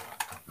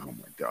 Oh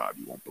my God,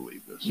 you won't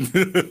believe this.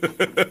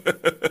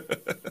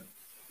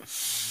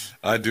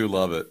 I do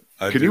love it.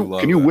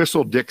 Can you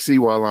whistle Dixie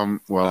while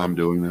I'm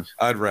doing this?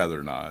 I'd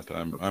rather not.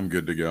 I'm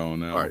good to go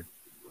now. All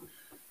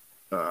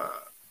right.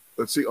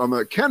 let's see, on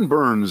the Ken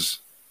Burns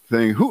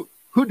thing, who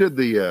did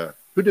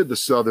the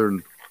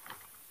Southern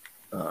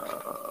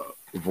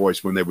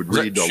voice when they would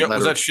read the letter?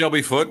 Was that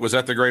Shelby Foote? Was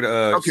that the great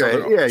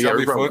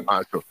Shelby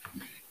Foote?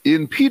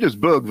 In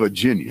Petersburg,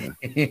 Virginia,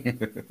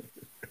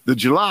 the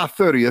July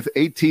 30th,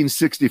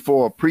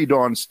 1864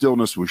 pre-dawn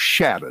stillness was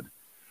shattered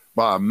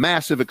by a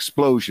massive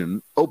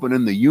explosion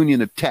opening the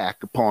Union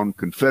attack upon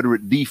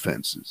Confederate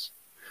defenses.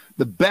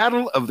 The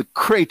Battle of the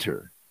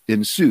Crater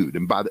ensued,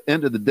 and by the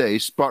end of the day,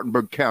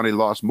 Spartanburg County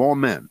lost more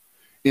men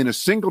in a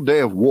single day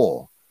of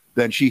war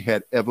than she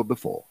had ever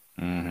before.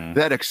 Mm-hmm.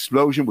 That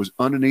explosion was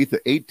underneath the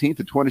 18th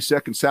and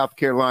 22nd South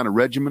Carolina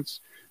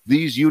regiments.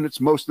 These units,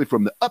 mostly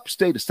from the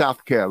upstate of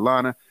South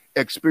Carolina,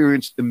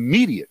 experienced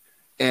immediate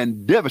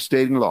and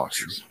devastating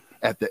losses.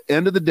 At the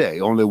end of the day,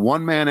 only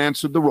one man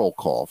answered the roll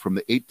call from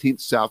the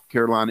 18th South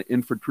Carolina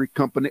Infantry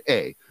Company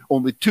A,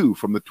 only two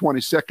from the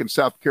 22nd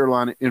South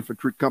Carolina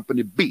Infantry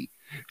Company B,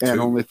 and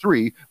only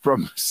three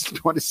from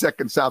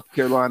 22nd South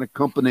Carolina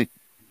Company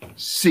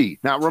C.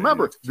 Now,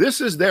 remember,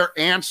 this is their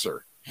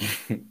answer.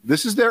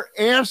 This is their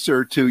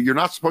answer to you're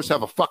not supposed to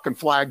have a fucking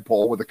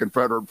flagpole with a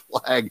Confederate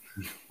flag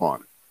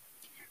on it.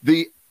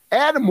 The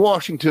Adam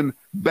Washington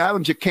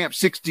Ballinger Camp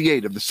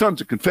 68 of the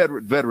Sons of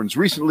Confederate Veterans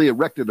recently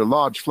erected a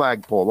large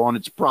flagpole on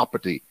its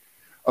property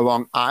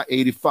along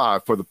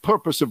I-85 for the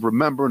purpose of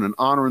remembering and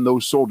honoring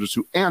those soldiers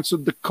who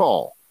answered the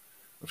call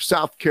of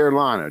South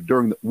Carolina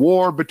during the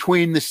war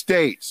between the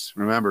states.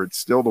 Remember, it's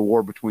still the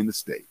war between the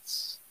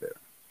states there,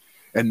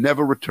 and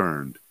never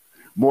returned.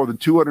 More than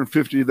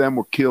 250 of them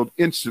were killed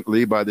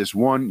instantly by this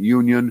one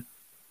Union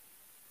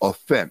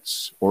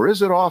offense. Or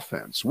is it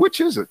offense? Which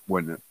is it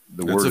when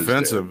the word is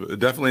offensive? It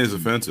definitely is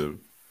offensive.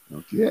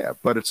 Yeah,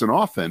 but it's an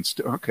offense.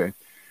 Okay.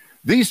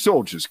 These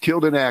soldiers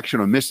killed in action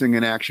or missing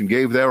in action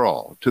gave their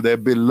all to their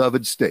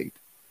beloved state.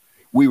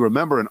 We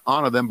remember and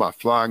honor them by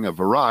flying a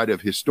variety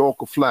of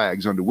historical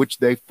flags under which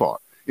they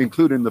fought,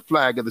 including the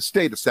flag of the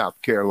state of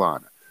South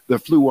Carolina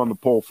that flew on the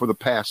pole for the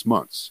past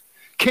months.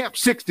 Camp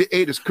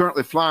 68 is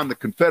currently flying the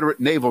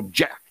Confederate Naval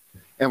Jack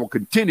and will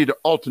continue to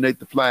alternate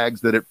the flags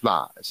that it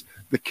flies.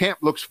 The camp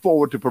looks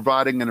forward to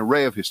providing an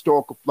array of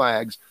historical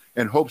flags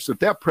and hopes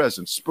that their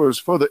presence spurs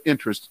further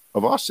interest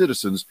of our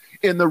citizens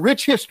in the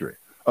rich history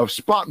of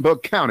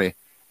Spartanburg County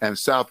and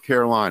South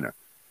Carolina.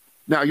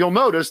 Now, you'll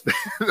notice they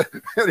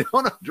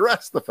don't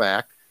address the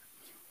fact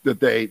that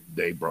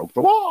they broke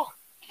the law.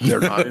 They're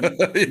not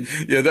in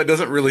yeah, that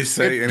doesn't really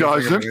say it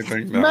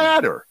anything. Doesn't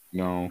matter.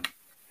 No.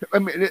 I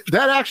mean,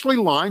 that actually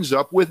lines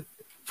up with,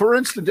 for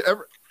instance,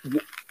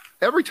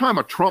 every time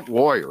a Trump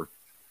lawyer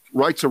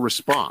writes a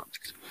response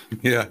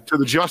to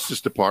the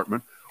Justice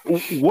Department,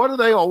 what do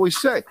they always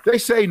say? They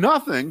say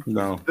nothing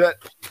that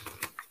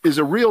is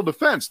a real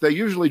defense. They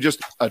usually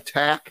just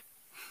attack.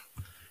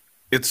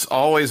 It's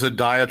always a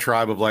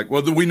diatribe of like,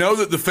 well, we know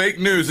that the fake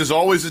news is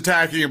always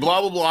attacking and blah,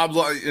 blah, blah,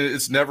 blah.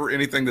 It's never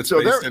anything that's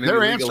based in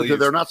their answer to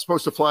they're not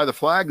supposed to fly the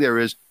flag there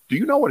is, do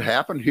you know what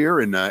happened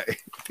here in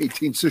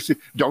 1860?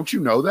 Don't you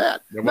know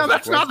that? No,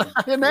 that's not.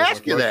 I didn't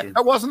ask you that.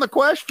 That wasn't the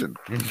question.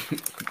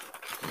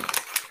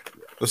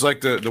 It's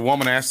like the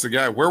woman asked the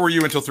guy, where were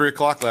you until 3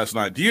 o'clock last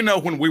night? Do you know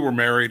when we were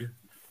married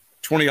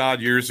 20 odd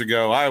years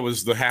ago, I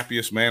was the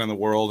happiest man in the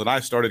world and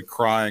I started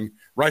crying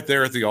right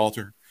there at the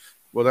altar.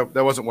 Well,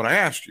 that wasn't what I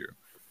asked you.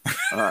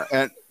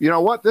 And you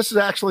know what? This is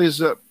actually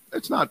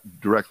it's not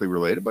directly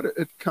related, but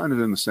it's kind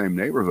of in the same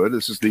neighborhood.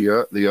 This is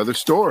the other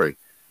story.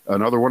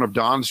 Another one of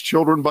Don's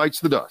children bites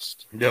the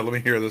dust. Yeah, let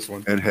me hear this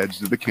one. And heads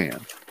to the can.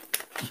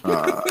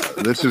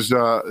 This is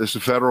a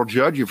federal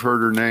judge. You've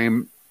heard her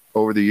name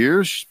over the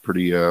years. She's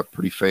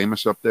pretty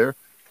famous up there.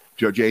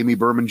 Judge Amy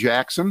Berman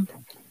Jackson.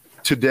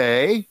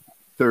 Today,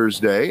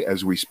 Thursday,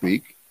 as we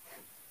speak,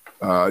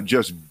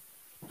 just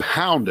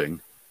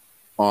pounding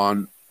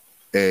on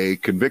a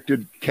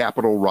convicted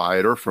Capitol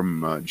rioter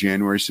from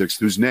January 6th,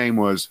 whose name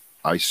was,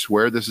 I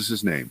swear this is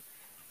his name,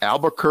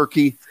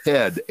 Albuquerque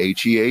Head,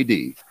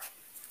 H-E-A-D.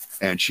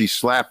 And she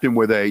slapped him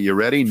with you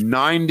ready?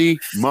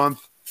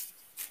 90-month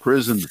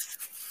prison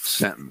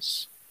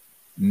sentence.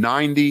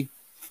 90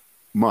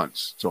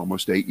 months. It's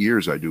almost 8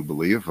 years, I do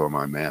believe, if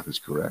my math is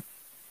correct.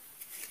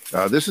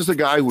 This is the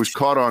guy who was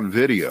caught on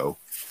video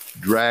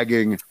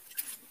dragging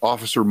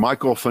Officer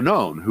Michael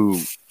Fanone,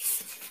 who,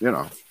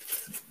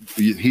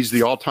 he's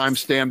the all-time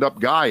stand-up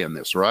guy in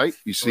this, right?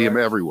 You see him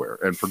everywhere,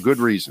 and for good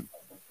reason.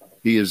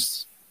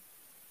 He's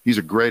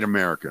a great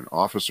American,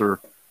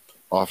 Officer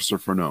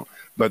Fanone.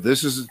 But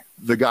this is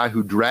the guy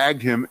who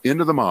dragged him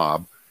into the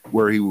mob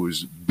where he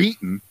was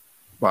beaten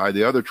by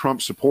the other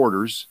Trump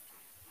supporters.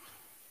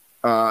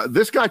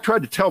 This guy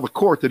tried to tell the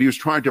court that he was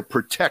trying to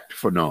protect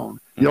Fanone.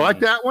 You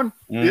like that one?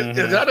 Mm-hmm.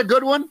 Is that a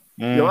good one?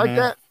 Mm-hmm. You like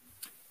that?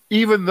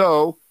 Even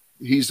though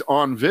he's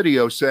on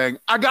video saying,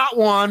 I got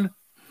one,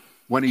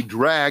 when he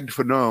dragged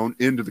Fanone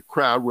into the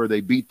crowd where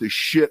they beat the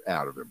shit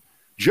out of him.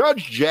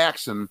 Judge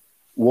Jackson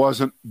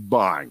wasn't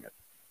buying it.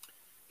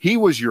 He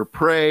was your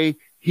prey.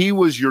 He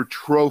was your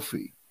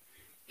trophy.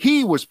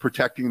 He was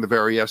protecting the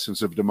very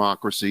essence of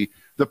democracy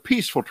the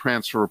peaceful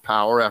transfer of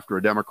power after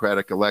a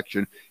democratic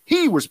election.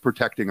 He was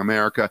protecting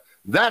America.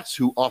 That's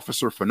who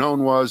Officer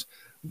Fanone was.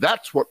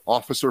 That's what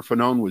Officer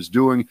Fanone was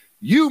doing.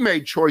 You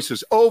made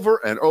choices over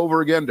and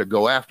over again to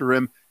go after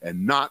him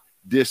and not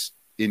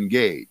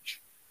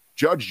disengage.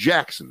 Judge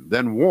Jackson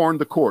then warned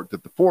the court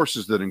that the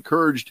forces that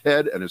encouraged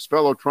Head and his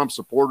fellow Trump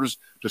supporters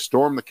to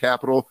storm the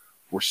Capitol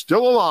were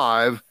still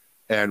alive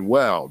and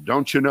well.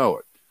 Don't you know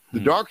it? The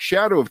dark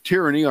shadow of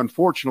tyranny,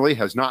 unfortunately,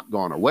 has not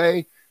gone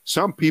away.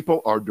 Some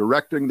people are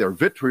directing their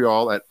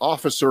vitriol at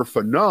Officer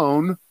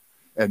Fanone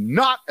and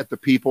not at the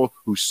people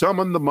who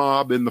summoned the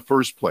mob in the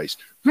first place.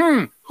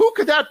 Who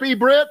could that be,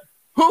 Britt?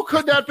 Who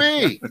could that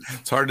be?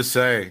 It's hard to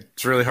say.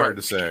 It's really hard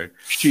to say.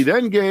 She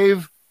then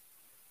gave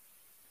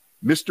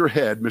Mr.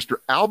 Head, Mr.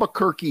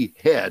 Albuquerque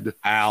Head.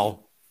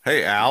 Al.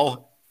 Hey,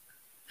 Al.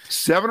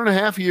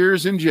 7.5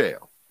 years in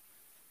jail,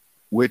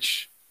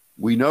 which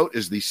we note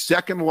is the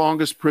second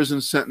longest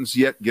prison sentence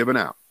yet given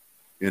out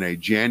in a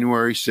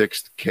January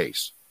 6th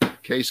case.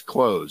 Case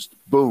closed.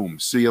 Boom.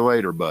 See you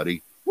later,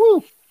 buddy.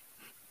 Woo.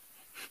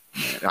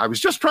 Man, I was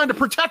just trying to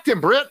protect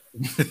him, Britt.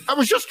 I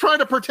was just trying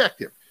to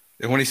protect him.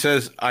 And when he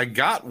says, I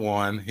got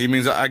one, he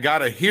means I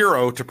got a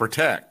hero to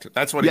protect.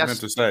 That's what he meant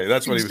to say.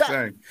 That's what he was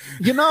saying.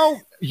 You know,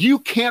 you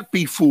can't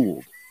be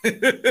fooled.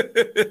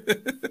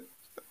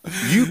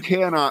 You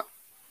cannot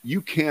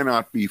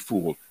be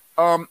fooled.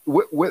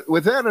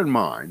 With that in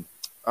mind,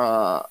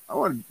 I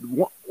want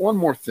one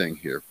more thing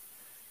here,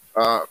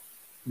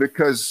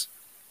 because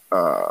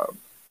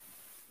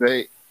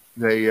they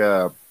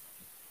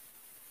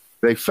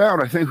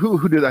found, I think,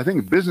 who did, I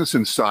think Business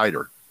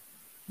Insider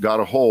got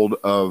a hold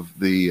of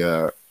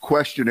the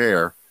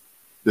questionnaire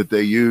that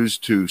they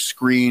used to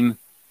screen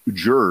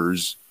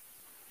jurors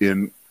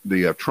in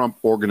the Trump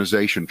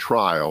Organization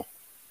trial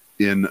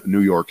in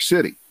New York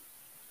City.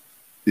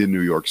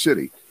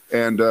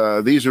 And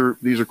these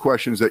are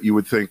questions that you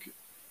would think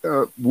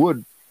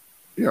would,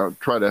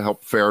 try to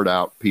help ferret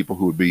out people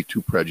who would be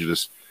too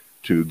prejudiced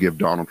to give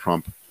Donald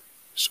Trump's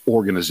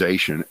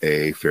organization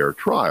a fair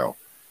trial.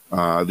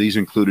 These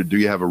included, do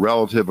you have a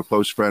relative, a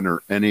close friend,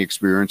 or any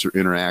experience or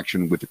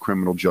interaction with the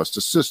criminal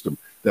justice system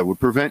that would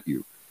prevent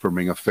you from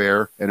being a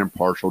fair and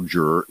impartial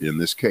juror in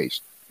this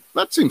case?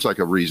 That seems like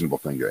a reasonable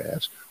thing to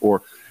ask.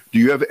 Or do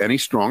you have any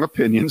strong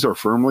opinions or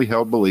firmly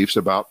held beliefs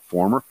about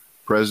former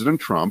President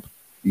Trump,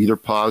 either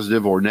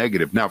positive or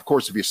negative? Now, of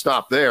course, if you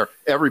stop there,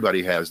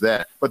 everybody has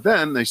that. But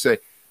then they say,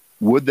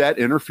 would that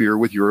interfere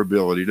with your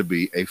ability to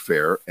be a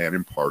fair and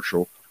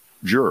impartial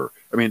juror?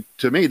 I mean,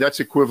 to me, that's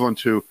equivalent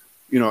to,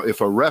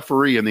 if a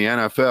referee in the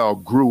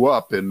NFL grew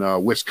up in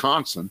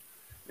Wisconsin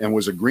and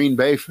was a Green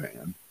Bay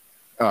fan,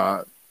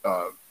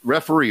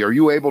 referee, are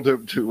you able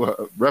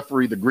to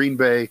referee the Green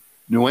Bay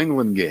New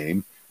England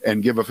game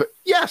and give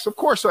yes, of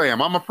course I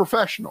am. I'm a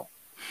professional.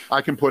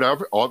 I can put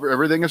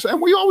everything aside.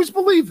 And we always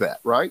believe that,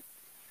 right?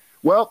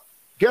 Well,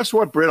 guess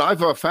what, Britt?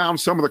 I've found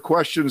some of the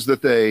questions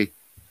that they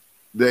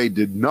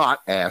did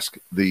not ask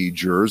the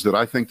jurors that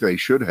I think they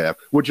should have.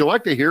 Would you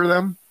like to hear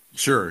them?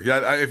 Sure.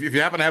 Yeah. If you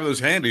happen to have those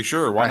handy,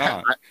 sure. Why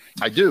not?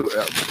 I do.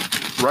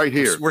 Right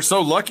here. We're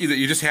so lucky that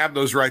you just have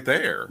those right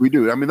there. We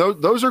do. I mean,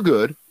 those are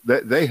good.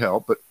 They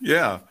help. But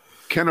yeah.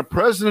 Can a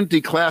president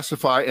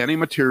declassify any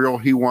material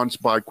he wants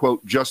by,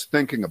 quote, just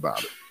thinking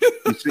about it?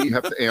 You see, you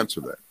have to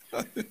answer that.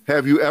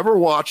 Have you ever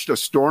watched a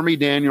Stormy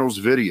Daniels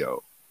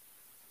video?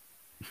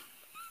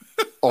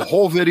 A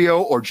whole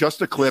video or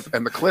just a clip?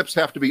 And the clips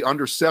have to be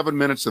under 7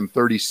 minutes and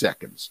 30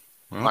 seconds.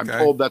 Okay. I'm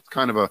told that's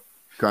kind of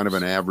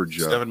an average.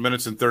 7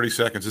 minutes and 30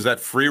 seconds. Is that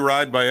Free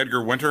Ride by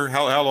Edgar Winter?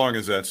 How long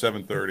is that?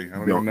 7:30. I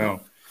don't even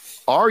know.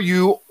 Are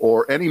you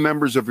or any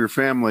members of your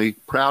family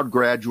proud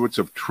graduates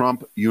of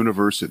Trump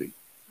University?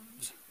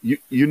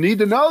 You need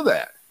to know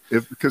that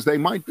because they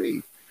might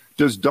be.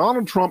 Does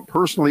Donald Trump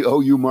personally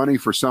owe you money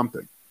for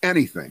something?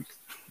 Anything?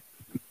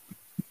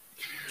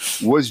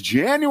 Was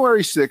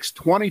January 6,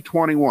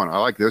 2021, I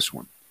like this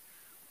one.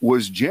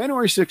 Was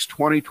January 6,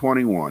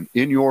 2021,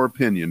 in your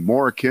opinion,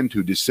 more akin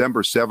to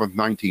December 7th,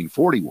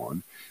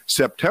 1941,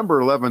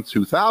 September 11th,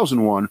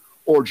 2001,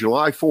 or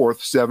July 4th,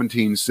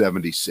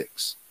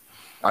 1776?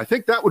 I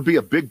think that would be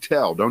a big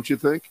tell, don't you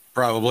think?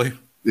 Probably.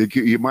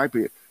 You might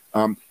be.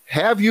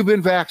 Have you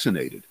been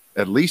vaccinated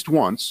at least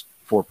once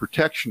for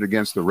protection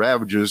against the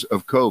ravages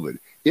of COVID?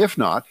 If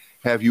not,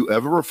 have you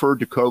ever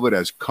referred to COVID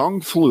as Kung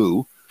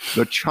Flu,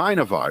 the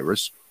China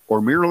virus, or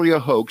merely a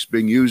hoax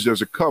being used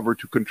as a cover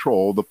to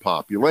control the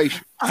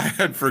population? I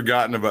had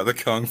forgotten about the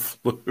Kung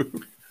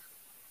Flu.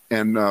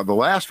 And the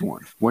last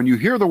one, when you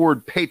hear the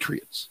word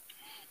patriots,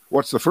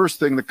 what's the first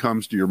thing that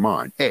comes to your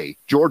mind? A,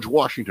 George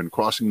Washington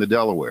crossing the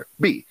Delaware.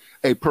 B,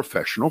 a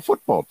professional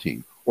football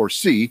team. Or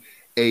C,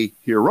 a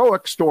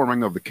heroic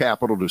storming of the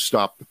Capitol to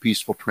stop the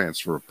peaceful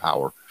transfer of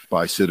power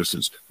by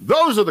citizens.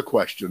 Those are the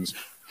questions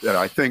that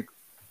I think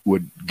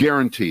would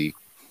guarantee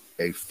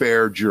a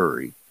fair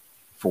jury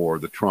for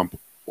the Trump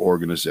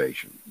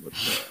organization. But,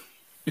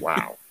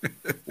 wow.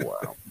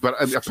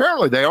 But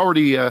apparently they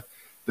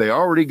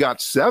already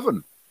got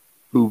 7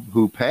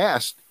 who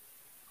passed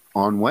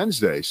on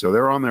Wednesday. So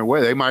they're on their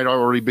way. They might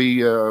already be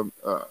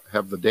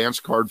have the dance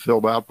card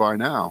filled out by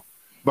now.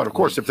 But of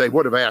course, if they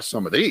would have asked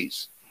some of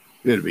these,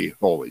 it'd be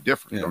wholly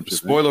different. Yeah. Don't you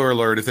Spoiler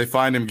alert, if they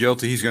find him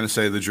guilty, he's going to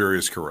say the jury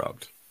is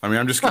corrupt. I mean,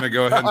 I'm just going to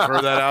go ahead and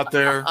throw that out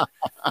there.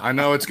 I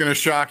know it's going to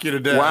shock you to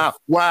death.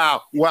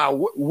 Wow.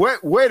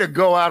 Way to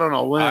go out on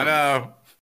a limb. I know.